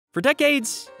For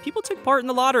decades, people took part in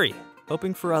the lottery,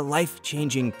 hoping for a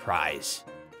life-changing prize.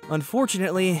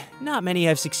 Unfortunately, not many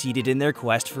have succeeded in their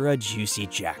quest for a juicy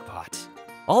jackpot.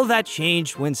 All of that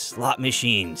changed when slot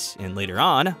machines, and later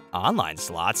on, online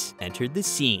slots, entered the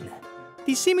scene.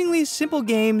 These seemingly simple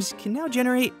games can now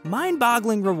generate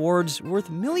mind-boggling rewards worth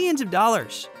millions of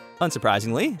dollars.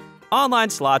 Unsurprisingly, online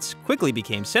slots quickly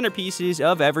became centerpieces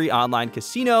of every online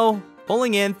casino,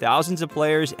 pulling in thousands of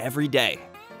players every day.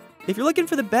 If you're looking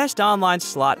for the best online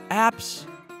slot apps,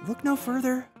 look no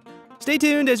further. Stay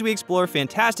tuned as we explore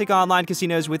fantastic online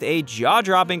casinos with a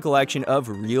jaw-dropping collection of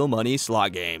real money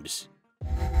slot games.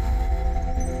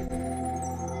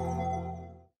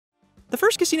 The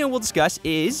first casino we'll discuss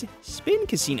is Spin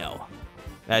Casino.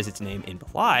 As its name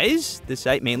implies, the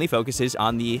site mainly focuses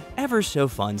on the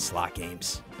ever-so-fun slot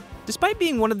games. Despite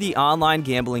being one of the online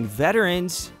gambling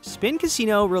veterans, Spin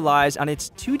Casino relies on its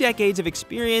 2 decades of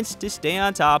experience to stay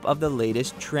on top of the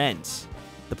latest trends.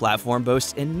 The platform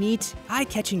boasts a neat,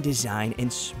 eye-catching design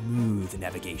and smooth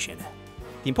navigation.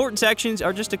 The important sections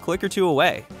are just a click or two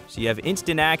away, so you have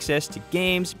instant access to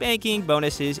games, banking,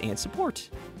 bonuses, and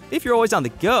support. If you're always on the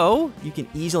go, you can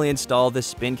easily install the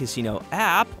Spin Casino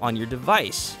app on your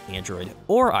device, Android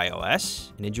or iOS,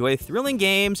 and enjoy thrilling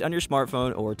games on your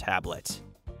smartphone or tablet.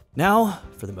 Now,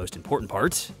 for the most important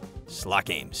part, slot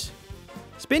games.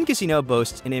 Spin Casino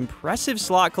boasts an impressive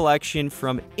slot collection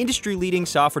from industry-leading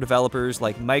software developers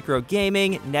like Micro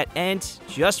Gaming, NetEnt,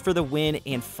 Just for the Win,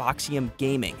 and Foxium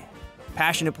Gaming.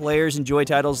 Passionate players enjoy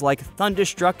titles like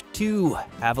Thunderstruck 2,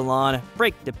 Avalon,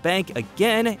 Break the Bank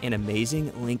Again, and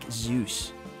Amazing Link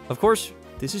Zeus. Of course,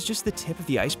 this is just the tip of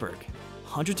the iceberg.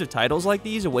 Hundreds of titles like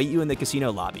these await you in the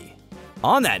casino lobby.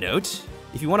 On that note,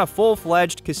 if you want a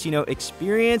full-fledged casino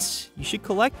experience, you should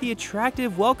collect the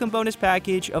attractive welcome bonus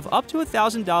package of up to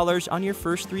 $1,000 on your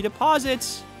first 3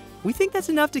 deposits. We think that's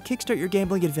enough to kickstart your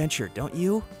gambling adventure, don't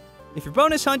you? If you're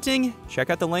bonus hunting, check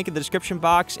out the link in the description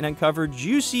box and uncover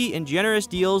juicy and generous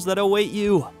deals that await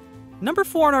you. Number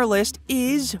 4 on our list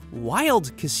is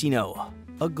Wild Casino,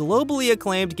 a globally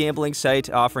acclaimed gambling site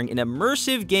offering an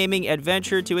immersive gaming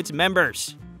adventure to its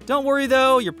members. Don't worry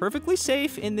though, you're perfectly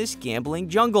safe in this gambling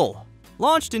jungle.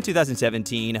 Launched in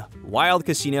 2017, Wild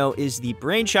Casino is the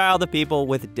brainchild of people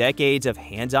with decades of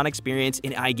hands-on experience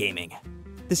in iGaming.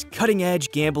 This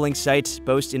cutting-edge gambling site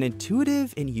boasts an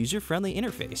intuitive and user-friendly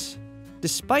interface.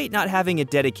 Despite not having a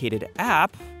dedicated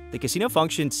app, the casino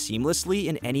functions seamlessly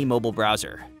in any mobile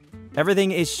browser.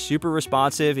 Everything is super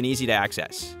responsive and easy to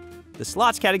access. The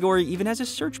slots category even has a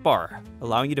search bar,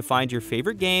 allowing you to find your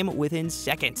favorite game within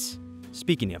seconds.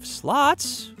 Speaking of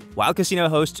slots, Wild Casino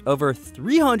hosts over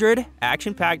 300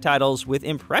 action-packed titles with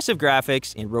impressive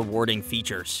graphics and rewarding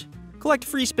features. Collect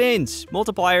free spins,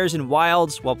 multipliers, and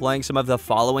wilds while playing some of the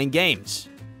following games: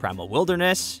 Primal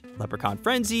Wilderness, Leprechaun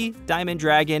Frenzy, Diamond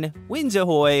Dragon, Winds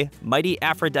Ahoy, Mighty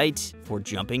Aphrodite, or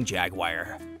Jumping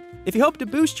Jaguar. If you hope to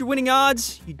boost your winning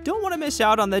odds, you don't want to miss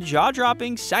out on the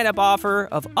jaw-dropping sign-up offer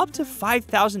of up to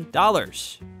 $5,000,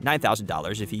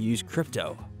 $9,000 if you use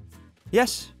crypto.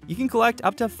 Yes, you can collect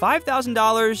up to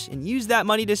 $5,000 and use that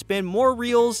money to spin more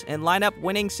reels and line up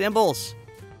winning symbols.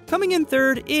 Coming in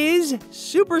third is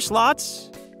Super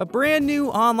Slots, a brand new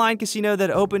online casino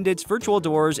that opened its virtual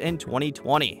doors in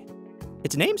 2020.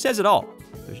 Its name says it all.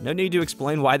 There's no need to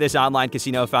explain why this online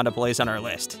casino found a place on our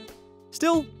list.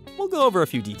 Still, we'll go over a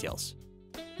few details.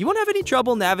 You won't have any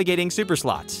trouble navigating Super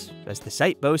Slots, as the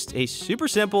site boasts a super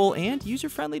simple and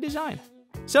user-friendly design.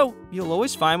 So, you'll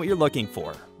always find what you're looking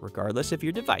for, regardless of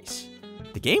your device.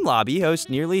 The game lobby hosts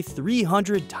nearly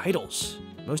 300 titles,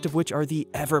 most of which are the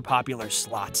ever-popular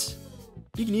slots.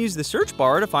 You can use the search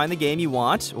bar to find the game you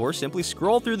want, or simply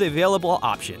scroll through the available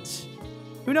options.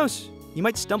 Who knows, you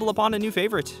might stumble upon a new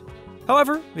favorite.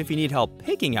 However, if you need help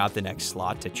picking out the next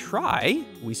slot to try,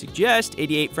 we suggest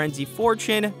 88 Frenzy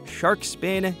Fortune, Shark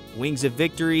Spin, Wings of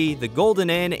Victory, The Golden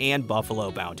Inn, and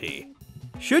Buffalo Bounty.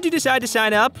 Should you decide to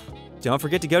sign up, don't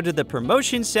forget to go to the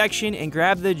promotions section and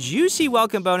grab the juicy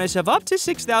welcome bonus of up to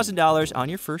 $6,000 on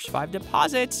your first 5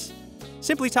 deposits.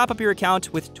 Simply top up your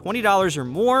account with $20 or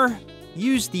more,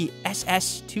 use the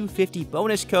SS250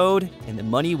 bonus code, and the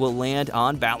money will land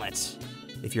on balance.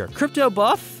 If you're a crypto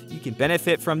buff, you can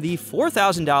benefit from the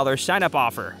 $4,000 sign-up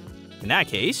offer. In that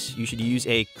case, you should use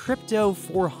a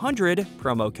Crypto400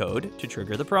 promo code to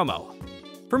trigger the promo.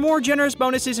 For more generous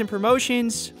bonuses and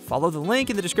promotions, follow the link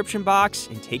in the description box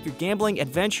and take your gambling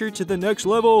adventure to the next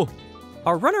level.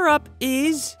 Our runner-up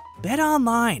is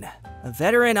BetOnline, a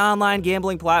veteran online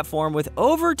gambling platform with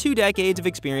over 2 decades of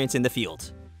experience in the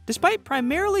field. Despite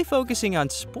primarily focusing on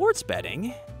sports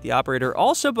betting, the operator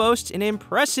also boasts an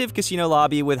impressive casino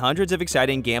lobby with hundreds of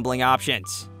exciting gambling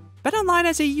options. BetOnline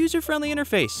has a user-friendly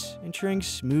interface, ensuring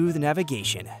smooth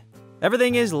navigation.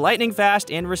 Everything is lightning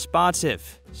fast and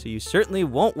responsive, so you certainly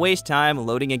won't waste time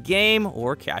loading a game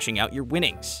or cashing out your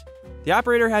winnings. The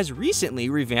operator has recently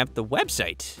revamped the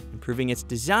website, improving its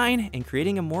design and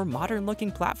creating a more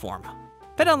modern-looking platform.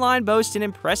 BetOnline boasts an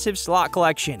impressive slot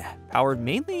collection, powered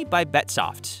mainly by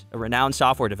Betsoft, a renowned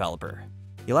software developer.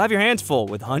 You'll have your hands full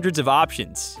with hundreds of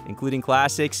options, including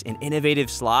classics and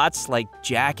innovative slots like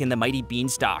Jack and the Mighty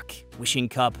Beanstalk, Wishing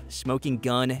Cup, Smoking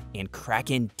Gun, and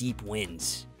Kraken Deep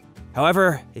Winds.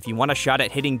 However, if you want a shot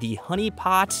at hitting the honey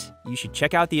pot, you should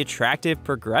check out the attractive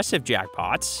progressive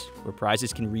jackpots, where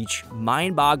prizes can reach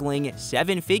mind-boggling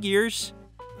 7 figures.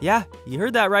 Yeah, you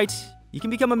heard that right. You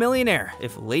can become a millionaire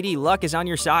if Lady Luck is on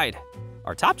your side.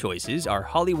 Our top choices are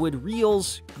Hollywood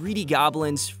Reels, Greedy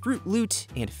Goblins, Fruit Loot,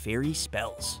 and Fairy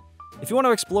Spells. If you want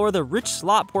to explore the rich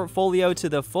slot portfolio to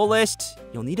the fullest,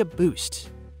 you'll need a boost.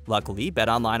 Luckily,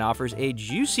 BetOnline offers a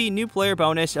juicy new player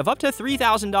bonus of up to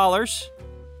 $3,000.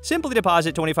 Simply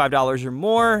deposit $25 or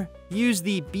more, use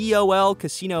the BOL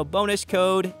Casino bonus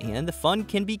code, and the fun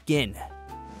can begin.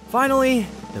 Finally,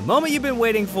 the moment you've been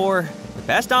waiting for, the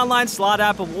Best Online Slot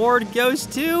App Award goes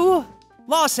to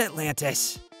Los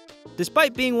Atlantis.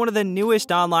 Despite being one of the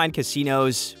newest online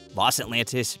casinos, Los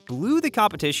Atlantis blew the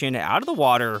competition out of the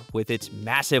water with its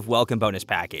massive welcome bonus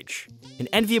package, an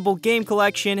enviable game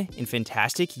collection, and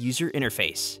fantastic user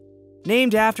interface.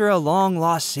 Named after a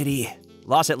long-lost city,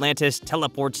 Los Atlantis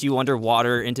teleports you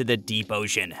underwater into the deep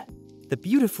ocean. The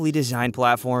beautifully designed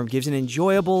platform gives an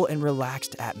enjoyable and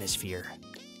relaxed atmosphere.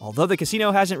 Although the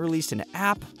casino hasn't released an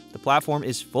app, the platform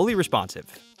is fully responsive,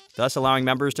 thus allowing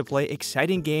members to play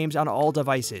exciting games on all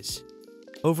devices.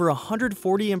 Over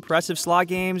 140 impressive slot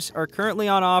games are currently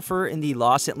on offer in the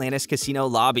Los Atlantis Casino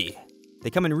lobby. They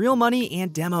come in real money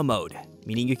and demo mode,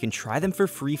 meaning you can try them for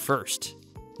free first.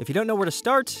 If you don't know where to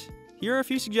start, here are a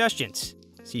few suggestions: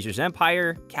 Caesar's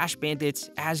Empire, Cash Bandits,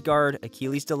 Asgard,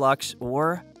 Achilles Deluxe,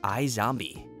 or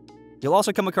iZombie. You'll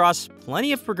also come across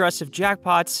plenty of progressive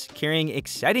jackpots carrying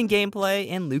exciting gameplay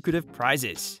and lucrative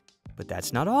prizes. But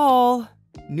that's not all.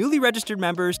 Newly registered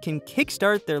members can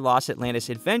kickstart their Los Atlantis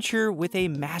adventure with a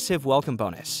massive welcome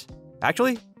bonus.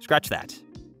 Actually, scratch that.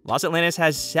 Los Atlantis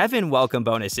has 7 welcome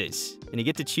bonuses, and you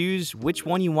get to choose which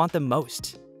one you want the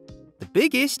most. The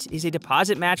biggest is a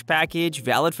deposit match package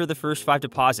valid for the first 5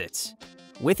 deposits.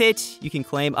 With it, you can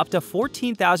claim up to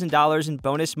 $14,000 in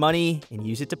bonus money and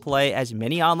use it to play as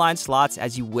many online slots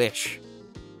as you wish.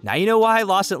 Now you know why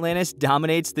Los Atlantis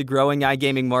dominates the growing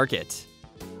iGaming market.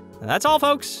 And that's all,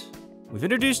 folks. We've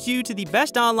introduced you to the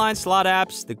best online slot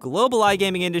apps the global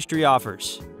iGaming industry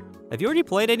offers. Have you already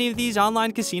played any of these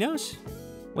online casinos?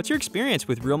 What's your experience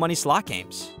with real money slot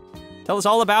games? Tell us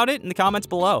all about it in the comments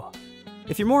below.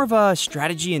 If you're more of a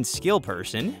strategy and skill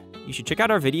person, you should check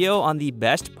out our video on the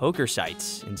best poker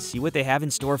sites and see what they have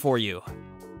in store for you.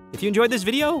 If you enjoyed this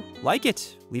video, like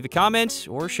it, leave a comment,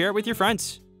 or share it with your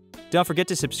friends. Don't forget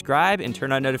to subscribe and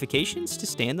turn on notifications to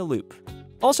stay in the loop.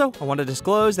 Also, I want to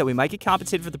disclose that we might get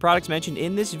compensated for the products mentioned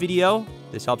in this video.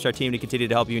 This helps our team to continue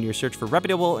to help you in your search for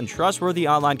reputable and trustworthy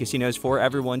online casinos for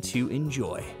everyone to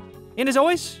enjoy. And as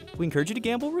always, we encourage you to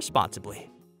gamble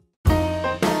responsibly.